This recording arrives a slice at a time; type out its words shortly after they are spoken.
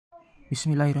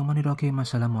Bismillahirrahmanirrahim.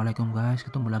 Assalamualaikum guys,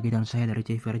 ketemu lagi dengan saya dari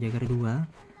CV Jagar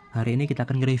 2. Hari ini kita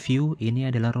akan nge-review. Ini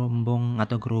adalah rombong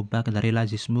atau gerobak dari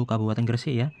Lazismu Kabupaten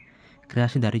Gresik ya.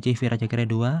 Kreasi dari CV Jagar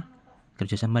 2,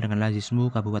 kerjasama dengan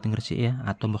Lazismu Kabupaten Gresik ya,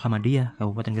 atau Muhammadiyah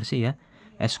Kabupaten Gresik ya.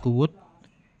 Es Kuwut.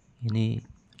 Ini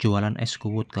jualan es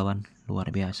Kuwut kawan, luar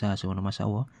biasa subhanallah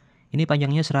Masyaallah. Ini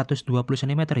panjangnya 120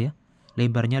 cm ya,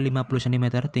 lebarnya 50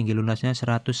 cm, tinggi lunasnya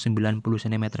 190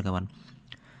 cm kawan.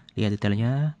 Lihat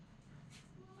detailnya.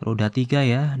 Roda 3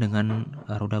 ya, dengan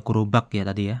roda gerobak ya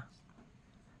tadi ya.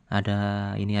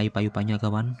 Ada ini ayup-ayupannya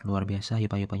kawan, luar biasa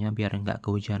ayup-ayupannya biar nggak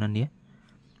kehujanan ya.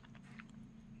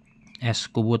 Es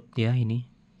Kuwut ya ini.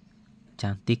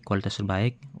 Cantik, kualitas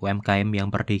terbaik, UMKM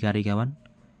yang berdikari kawan.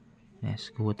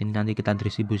 Es Kuwut ini nanti kita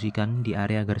distribusikan di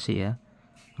area Gresik ya.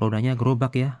 Rodanya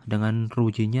gerobak ya, dengan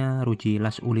rujinya ruji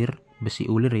las ulir, besi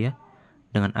ulir ya.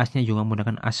 Dengan asnya juga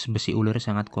menggunakan as besi ulir,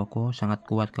 sangat kokoh, sangat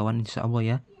kuat kawan, insya Allah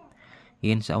ya.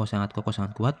 Insya Allah sangat kokoh,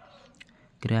 sangat kuat.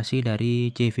 Kreasi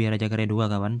dari CV Raja Karya 2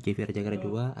 kawan. CV Raja Karya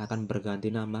 2 akan berganti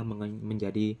nama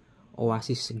menjadi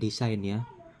Oasis Design ya.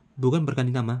 Bukan berganti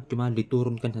nama, cuma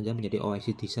diturunkan saja menjadi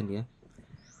Oasis Design ya.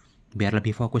 Biar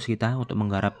lebih fokus kita untuk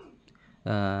menggarap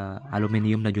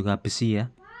aluminium dan juga besi ya.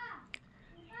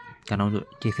 Karena untuk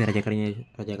CV Raja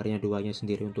Karya 2 nya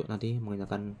sendiri untuk nanti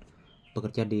menggunakan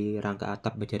bekerja di rangka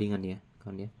atap berjaringan ya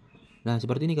kawan ya. Nah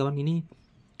seperti ini kawan, ini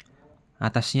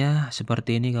atasnya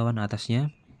seperti ini kawan, atasnya.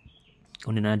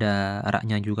 Kemudian ada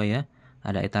raknya juga ya,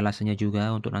 ada etalasenya juga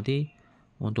untuk nanti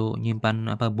untuk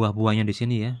nyimpan buah-buahnya di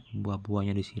sini ya,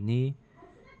 buah-buahnya di sini.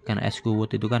 Karena es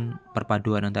Kuwut itu kan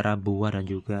perpaduan antara buah dan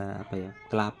juga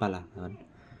kelapa lah kawan.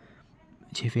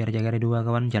 CV Jakarta 2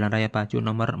 kawan, Jalan Raya Pacu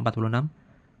nomor 46,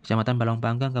 Kecamatan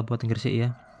Balongpanggang, Kabupaten Gresik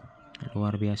ya.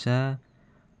 Luar biasa.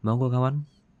 Monggo kawan,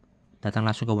 datang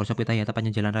langsung ke workshop kita ya,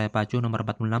 tepatnya Jalan Raya Pacu nomor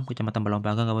 46, Kecamatan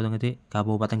Balongpanggang,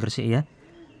 Kabupaten Gresik ya.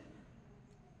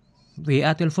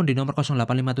 WA telepon di nomor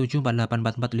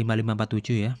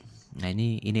 085748445547 ya. Nah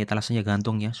ini etalasenya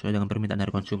gantung ya, sesuai dengan permintaan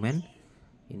dari konsumen.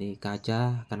 Ini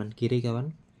kaca kanan kiri kawan,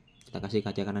 kita kasih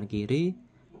kaca kanan kiri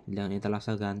dan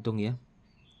etalase gantung ya.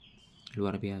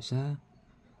 Luar biasa.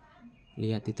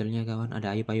 Lihat detailnya kawan,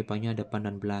 ada ayup-ayupannya depan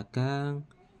dan belakang.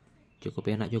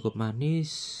 Cukup enak, cukup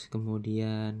manis.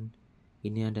 Kemudian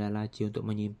ini ada laci untuk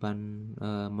menyimpan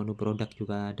menu produk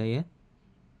juga ada ya.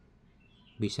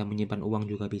 Bisa menyimpan uang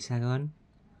juga bisa kan.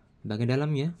 Bagian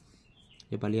dalamnya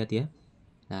coba lihat ya.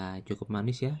 Nah cukup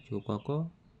manis ya, cukup kokoh.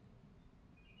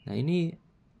 Nah ini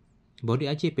body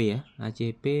ACP ya,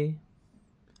 ACP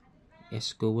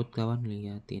es Kuwut kawan.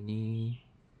 Lihat ini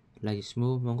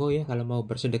Lazismu, monggo ya kalau mau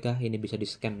bersedekah ini bisa di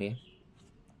scan ya.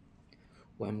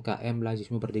 UMKM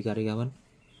Lazismu berdikari kawan.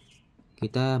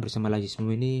 Kita bersama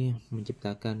Lazismu ini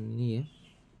menciptakan ini ya,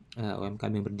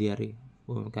 UMKM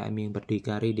yang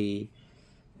berdikari di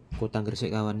Kota Gresik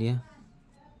kawan ya.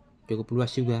 Cukup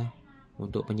luas juga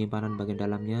untuk penyimpanan bagian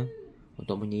dalamnya,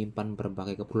 untuk menyimpan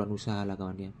berbagai keperluan usaha lah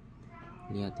kawan ya.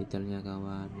 Lihat detailnya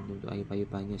kawan, untuk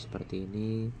ayup-ayupannya seperti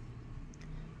ini.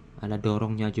 Ada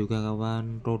dorongnya juga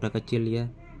kawan, roda kecil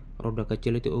ya. Roda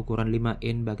kecil itu ukuran 5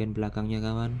 in bagian belakangnya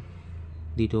kawan.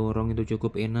 Didorong itu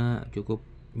cukup enak, cukup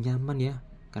nyaman ya,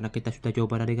 karena kita sudah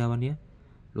coba tadi kawan ya.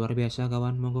 Luar biasa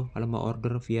kawan. Monggo kalau mau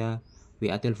order via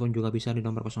WA telepon juga bisa di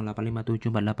nomor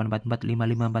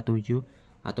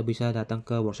 085748445547 atau bisa datang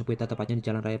ke workshop kita tepatnya di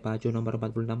Jalan Raya Pacu nomor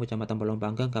 46, Kecamatan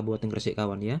Balongpanggang, Kabupaten Gresik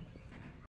kawan ya.